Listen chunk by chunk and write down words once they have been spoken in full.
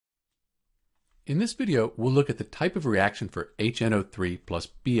In this video, we'll look at the type of reaction for HNO3 plus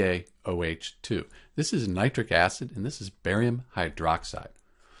BaOH2. This is nitric acid and this is barium hydroxide.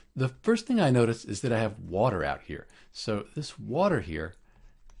 The first thing I notice is that I have water out here. So this water here,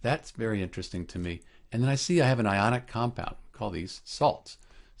 that's very interesting to me. And then I see I have an ionic compound. We call these salts.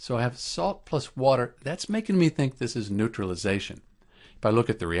 So I have salt plus water. That's making me think this is neutralization. If I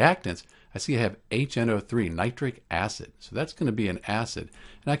look at the reactants, I see I have HNO3, nitric acid. So that's going to be an acid.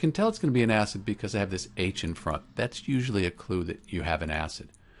 And I can tell it's going to be an acid because I have this H in front. That's usually a clue that you have an acid.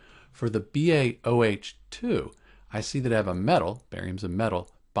 For the BaOH2, I see that I have a metal, barium's a metal,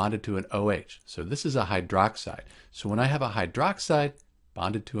 bonded to an OH. So this is a hydroxide. So when I have a hydroxide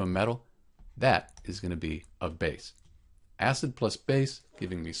bonded to a metal, that is going to be a base. Acid plus base,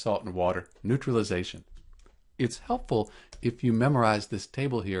 giving me salt and water, neutralization. It's helpful if you memorize this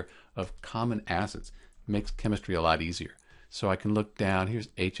table here of common acids. It makes chemistry a lot easier. So I can look down, here's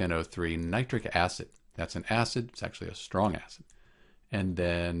HNO3, nitric acid. That's an acid, it's actually a strong acid. And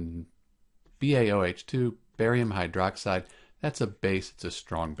then BaOH2, barium hydroxide, that's a base, it's a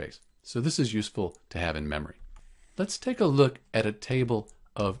strong base. So this is useful to have in memory. Let's take a look at a table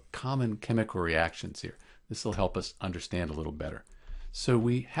of common chemical reactions here. This will help us understand a little better. So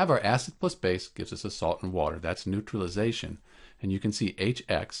we have our acid plus base gives us a salt and water. That's neutralization. And you can see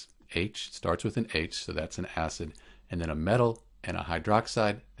HX, H starts with an H, so that's an acid. And then a metal and a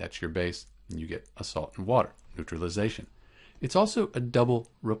hydroxide, that's your base, and you get a salt and water, neutralization. It's also a double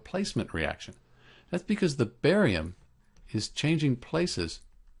replacement reaction. That's because the barium is changing places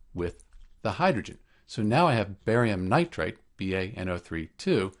with the hydrogen. So now I have barium nitrate, BaNO3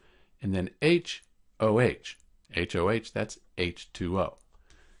 2, and then HOH. HOH, that's H2O.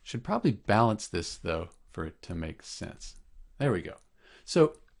 Should probably balance this, though, for it to make sense. There we go.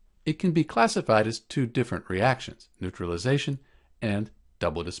 So it can be classified as two different reactions, neutralization and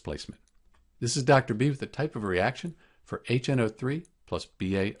double displacement. This is Dr. B with the type of reaction for HNO3 plus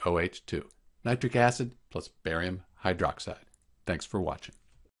BaOH2, nitric acid plus barium hydroxide. Thanks for watching.